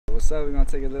what's up? We gonna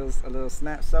take a little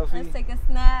snap selfie? Let's take a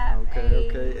snap. Okay, Ay.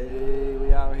 okay. Hey,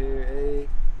 we out here. Hey.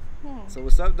 So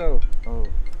what's up though? Oh.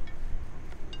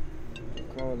 You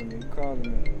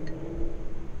calling me.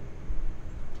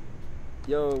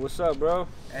 Yo, what's up, bro?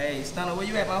 Hey, Stunna, where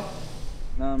you at, bro?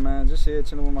 Nah, man, just here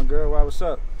chilling with my girl. Why, what's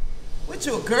up? With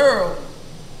your girl?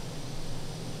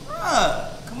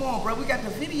 Bruh, come on, bro. We got the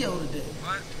video today.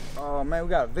 What? Oh, man, we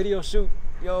got a video shoot.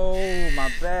 Yo, my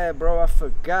bad, bro. I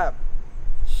forgot.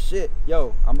 Shit.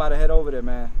 Yo, I'm about to head over there,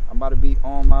 man. I'm about to be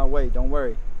on my way. Don't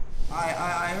worry.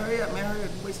 I hurry up, man. Hurry up.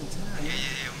 You're wasting time. Yeah.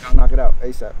 We gotta knock it out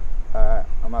ASAP. All right,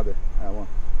 I'm out there. All right, one.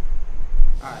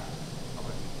 All right.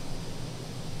 Okay.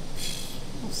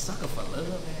 You sucker for love,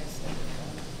 man.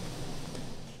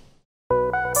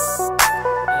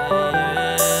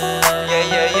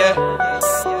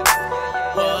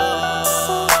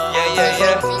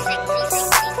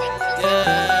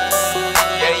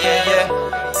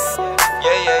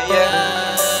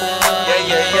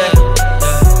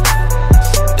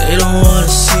 They don't wanna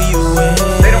see you win.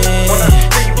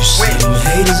 You see them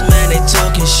haters, man, they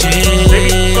talking shit.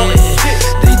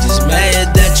 They just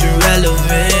mad that you're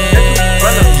relevant.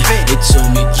 They told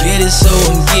me get it, so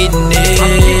I'm getting it.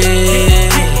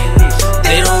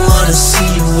 They don't wanna see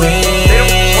you win.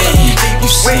 You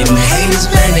see them haters,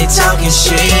 man, they talking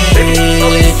shit.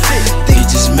 They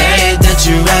just mad that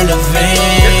you're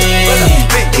relevant.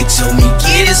 They told me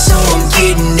get it, so I'm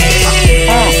getting it.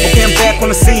 Okay, I'm back on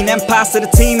the scene, and pass to the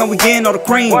team, and we getting all the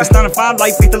cream. The Stunna 5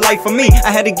 life beat the life for me. I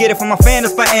had to get it from my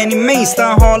fans by any means.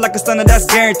 Stun hard like a stunner, that's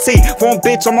guaranteed. For a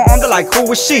bitch on my arm, they're like, who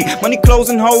is she? Money, clothes,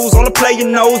 and hoes, all the player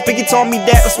knows. Biggie taught me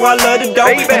that's why I love to go.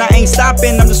 And I ain't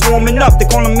stopping, I'm just warming up. They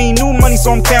calling me new money,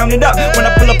 so I'm counting up. When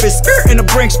I pull up his skirt in a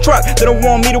Brinks truck, they don't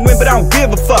want me to win, but I don't give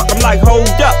a fuck. I'm like, hold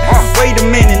up, wait a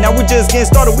minute, now we just getting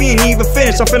started, we ain't even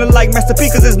finished. I'm feeling like Master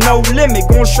P, cause there's no limit.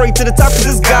 Going straight to the top, cause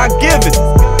it's God-given.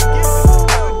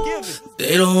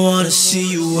 They don't wanna see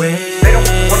you win.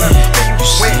 You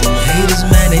see them haters,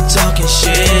 man, they talking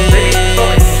shit.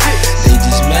 They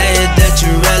just mad that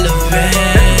you're relevant.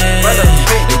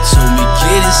 They told me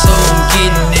get it, so I'm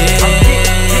getting it.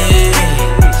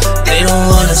 They don't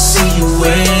wanna see you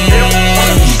win.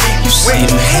 You see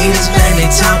them haters, man, they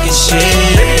talking shit.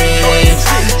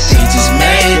 They just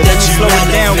mad that you're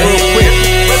relevant.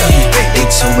 They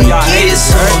told me get it,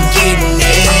 so I'm getting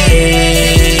it.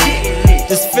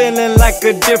 Just feeling like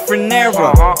a different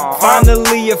era.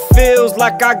 Finally it feels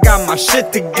like I got my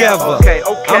shit together.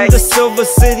 I'm the Silver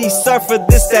City surfer,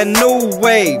 this that new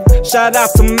wave. Shout out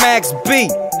to Max B,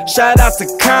 shout out to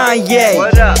Kanye.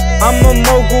 I'm a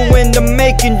mogul in the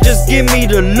making, just give me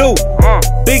the loot.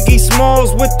 Biggie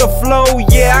Smalls with the flow,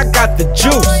 yeah, I got the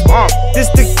juice. This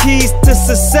the keys to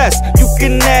success, you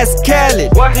can ask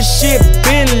Khaled. This shit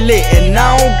been lit and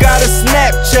I don't gotta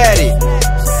Snapchat it.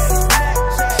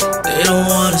 They don't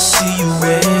wanna see you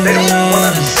win.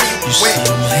 You see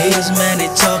them haters, man, they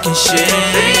talking shit.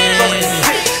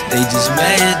 They just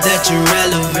mad that you're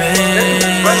relevant.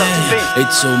 They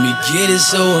told me get it,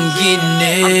 so I'm getting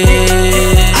it.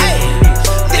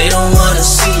 They don't wanna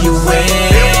see you win.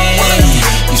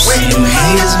 You see them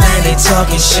haters, man, they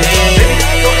talking shit.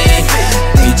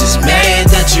 They just mad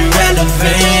that you're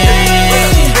relevant.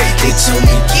 They told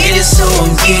me get it, so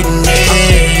I'm getting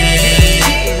it.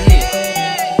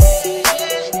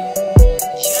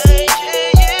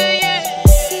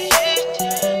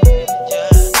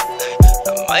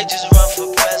 Might just run for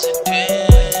president.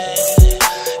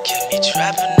 Get me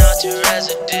trapping out your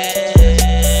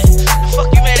residence.